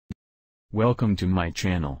Welcome to my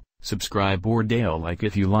channel. Subscribe or like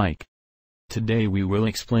if you like. Today we will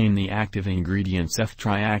explain the active ingredient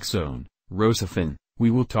Ceftriaxone, Rocephin. We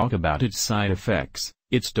will talk about its side effects,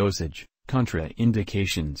 its dosage,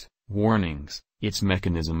 contraindications, warnings, its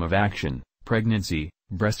mechanism of action, pregnancy,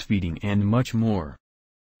 breastfeeding and much more.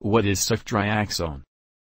 What is Ceftriaxone?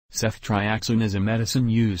 Ceftriaxone is a medicine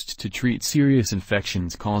used to treat serious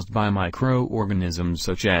infections caused by microorganisms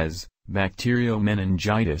such as bacterial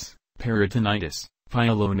meningitis, peritonitis,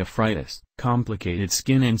 pyelonephritis, complicated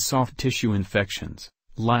skin and soft tissue infections,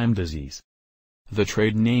 Lyme disease. The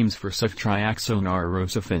trade names for Ceftriaxone are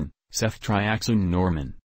Rocephin, Ceftriaxone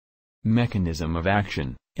Norman. Mechanism of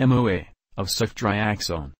action, MOA, of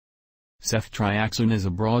Ceftriaxone. Ceftriaxone is a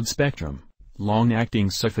broad-spectrum, long-acting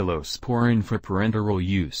cephalosporin for parenteral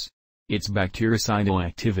use. Its bactericidal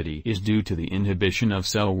activity is due to the inhibition of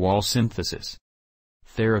cell wall synthesis.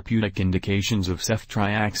 Therapeutic indications of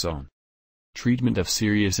Ceftriaxone. Treatment of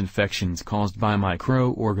serious infections caused by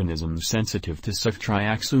microorganisms sensitive to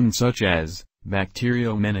Ceftriaxone such as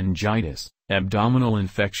bacterial meningitis, abdominal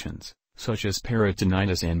infections, such as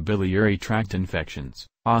peritonitis and biliary tract infections,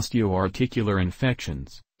 osteoarticular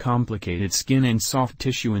infections, complicated skin and soft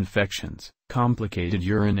tissue infections, complicated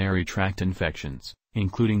urinary tract infections,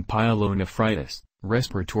 including pyelonephritis,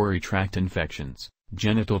 respiratory tract infections,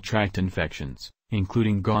 genital tract infections,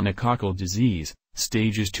 including gonococcal disease,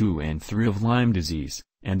 stages 2 and 3 of Lyme disease,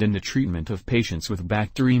 and in the treatment of patients with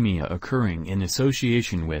bacteremia occurring in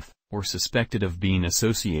association with, or suspected of being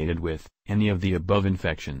associated with, any of the above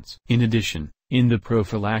infections. In addition, in the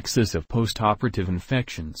prophylaxis of postoperative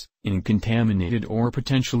infections, in contaminated or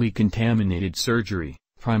potentially contaminated surgery,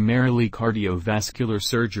 primarily cardiovascular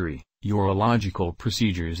surgery, urological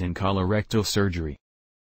procedures and colorectal surgery.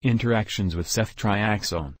 Interactions with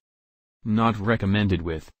Ceftriaxone. Not recommended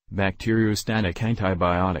with bacteriostatic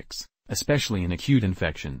antibiotics, especially in acute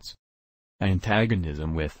infections.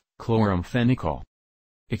 Antagonism with chloramphenicol.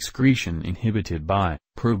 Excretion inhibited by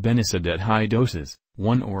probenecid at high doses,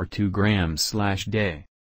 1 or 2 grams/day.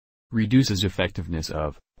 Reduces effectiveness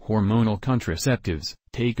of hormonal contraceptives.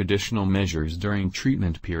 Take additional measures during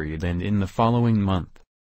treatment period and in the following month.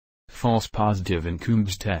 False positive in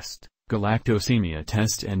Coombs test, galactosemia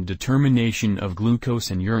test and determination of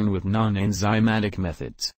glucose in urine with non-enzymatic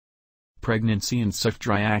methods. Pregnancy and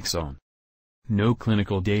Ceftriaxone. No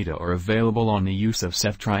clinical data are available on the use of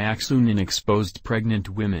Ceftriaxone in exposed pregnant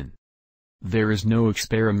women. There is no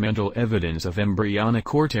experimental evidence of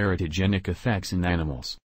embryonic or teratogenic effects in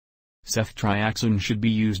animals. Ceftriaxone should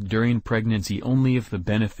be used during pregnancy only if the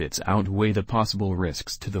benefits outweigh the possible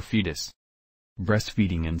risks to the fetus.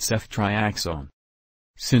 Breastfeeding and Ceftriaxone.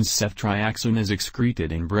 Since Ceftriaxone is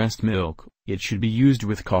excreted in breast milk, it should be used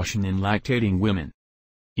with caution in lactating women.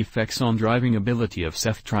 Effects on driving ability of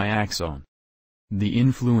Ceftriaxone. The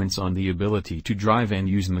influence on the ability to drive and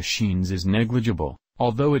use machines is negligible,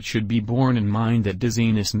 although it should be borne in mind that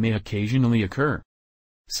dizziness may occasionally occur.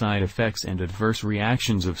 Side effects and adverse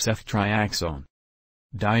reactions of Ceftriaxone.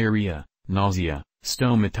 Diarrhea, nausea,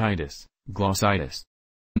 stomatitis, glossitis.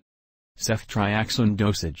 Ceftriaxone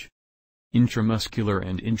dosage. Intramuscular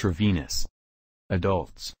and intravenous.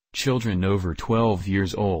 Adults, children over 12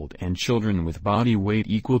 years old and children with body weight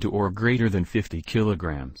equal to or greater than 50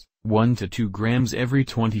 kilograms, 1 to 2 grams every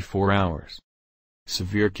 24 hours.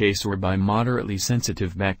 Severe case or by moderately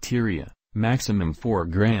sensitive bacteria, maximum 4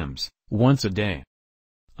 grams, once a day.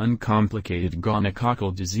 Uncomplicated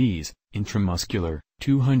gonococcal disease, intramuscular,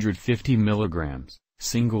 250 milligrams,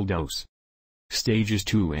 single dose. Stages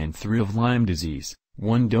 2 and 3 of Lyme disease,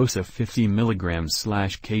 1 dose of 50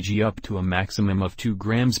 milligrams/kg up to a maximum of 2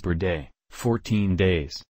 grams per day, 14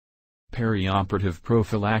 days. Perioperative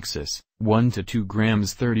prophylaxis, 1 to 2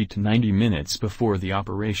 grams 30 to 90 minutes before the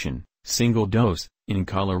operation, single dose. In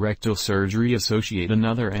colorectal surgery associate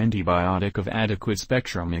another antibiotic of adequate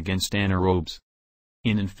spectrum against anaerobes.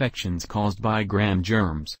 In infections caused by gram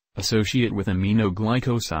germs, associate with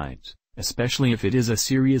aminoglycosides, especially if it is a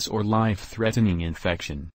serious or life-threatening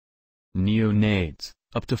infection. Neonates,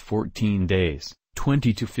 up to 14 days,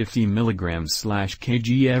 20 to 50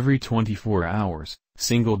 milligrams/kg every 24 hours,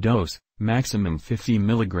 single dose, maximum 50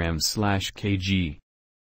 milligrams/kg.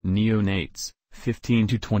 Neonates, 15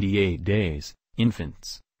 to 28 days,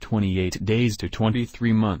 infants, 28 days to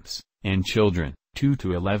 23 months, and children, 2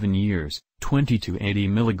 to 11 years, 20 to 80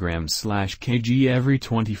 milligrams/kg every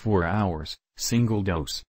 24 hours, single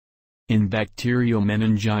dose. In bacterial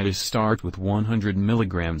meningitis start with 100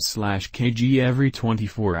 milligrams/kg every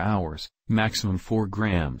 24 hours, maximum 4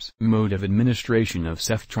 grams. Mode of administration of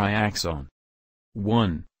Ceftriaxone.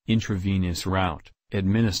 1. Intravenous route,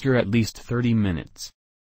 administer at least 30 minutes.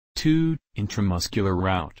 2. Intramuscular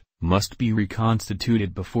route, must be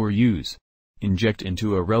reconstituted before use. Inject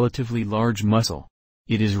into a relatively large muscle.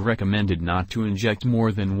 It is recommended not to inject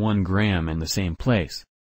more than 1 gram in the same place.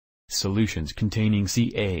 Solutions containing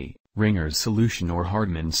Ca, Ringer's solution or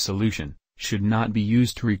Hardman's solution, should not be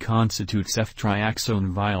used to reconstitute ceftriaxone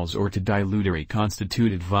vials or to dilute a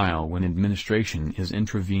reconstituted vial when administration is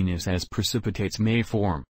intravenous, as precipitates may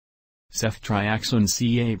form. Ceftriaxone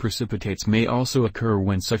Ca precipitates may also occur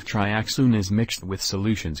when ceftriaxone is mixed with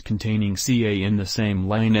solutions containing Ca in the same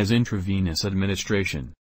line as intravenous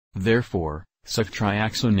administration. Therefore,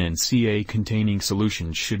 ceftriaxone and Ca containing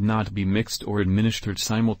solutions should not be mixed or administered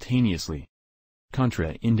simultaneously.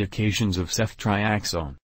 Contraindications of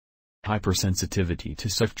ceftriaxone. Hypersensitivity to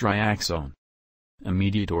ceftriaxone.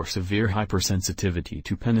 Immediate or severe hypersensitivity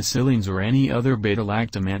to penicillins or any other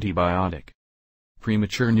beta-lactam antibiotic.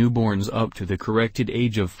 Premature newborns up to the corrected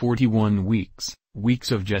age of 41 weeks,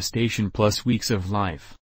 weeks of gestation plus weeks of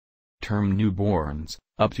life. Term newborns,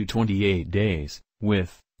 up to 28 days,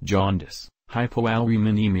 with jaundice,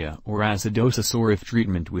 hypoalbuminemia or acidosis, or if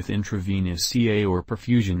treatment with intravenous Ca or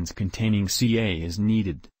perfusions containing Ca is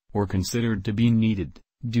needed, or considered to be needed,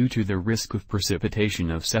 due to the risk of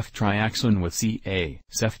precipitation of ceftriaxone with Ca.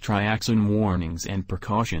 Ceftriaxone warnings and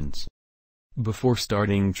precautions. Before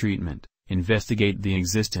starting treatment, investigate the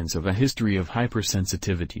existence of a history of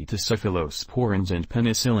hypersensitivity to cephalosporins and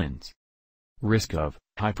penicillins. Risk of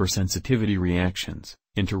hypersensitivity reactions.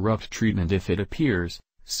 Interrupt treatment if it appears: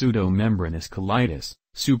 pseudomembranous colitis,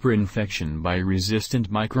 superinfection by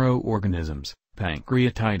resistant microorganisms,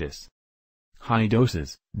 pancreatitis. High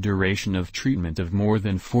doses, duration of treatment of more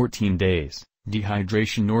than 14 days,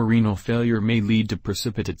 dehydration or renal failure may lead to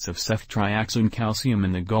precipitates of ceftriaxone calcium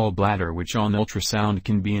in the gallbladder, which on ultrasound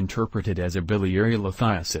can be interpreted as a biliary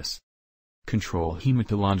lithiasis. Control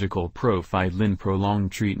hematological profile in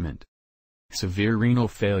prolonged treatment. Severe renal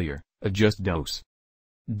failure, adjust dose.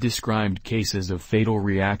 Described cases of fatal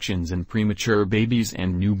reactions in premature babies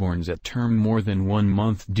and newborns at term more than 1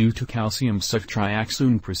 month due to calcium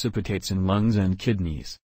ceftriaxone precipitates in lungs and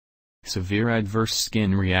kidneys. Severe adverse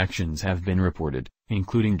skin reactions have been reported,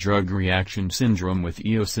 including drug reaction syndrome with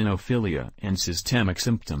eosinophilia and systemic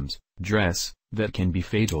symptoms, DRESS, that can be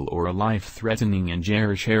fatal or a life-threatening, and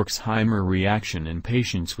Jarisch-Herxheimer reaction in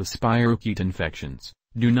patients with spirochete infections.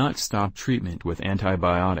 Do not stop treatment with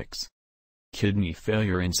antibiotics. Kidney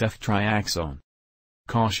failure in ceftriaxone.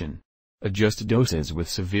 Caution. Adjust doses with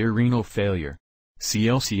severe renal failure.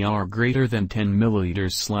 CLCR greater than 10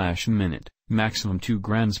 ml/minute, maximum 2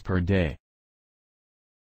 grams per day.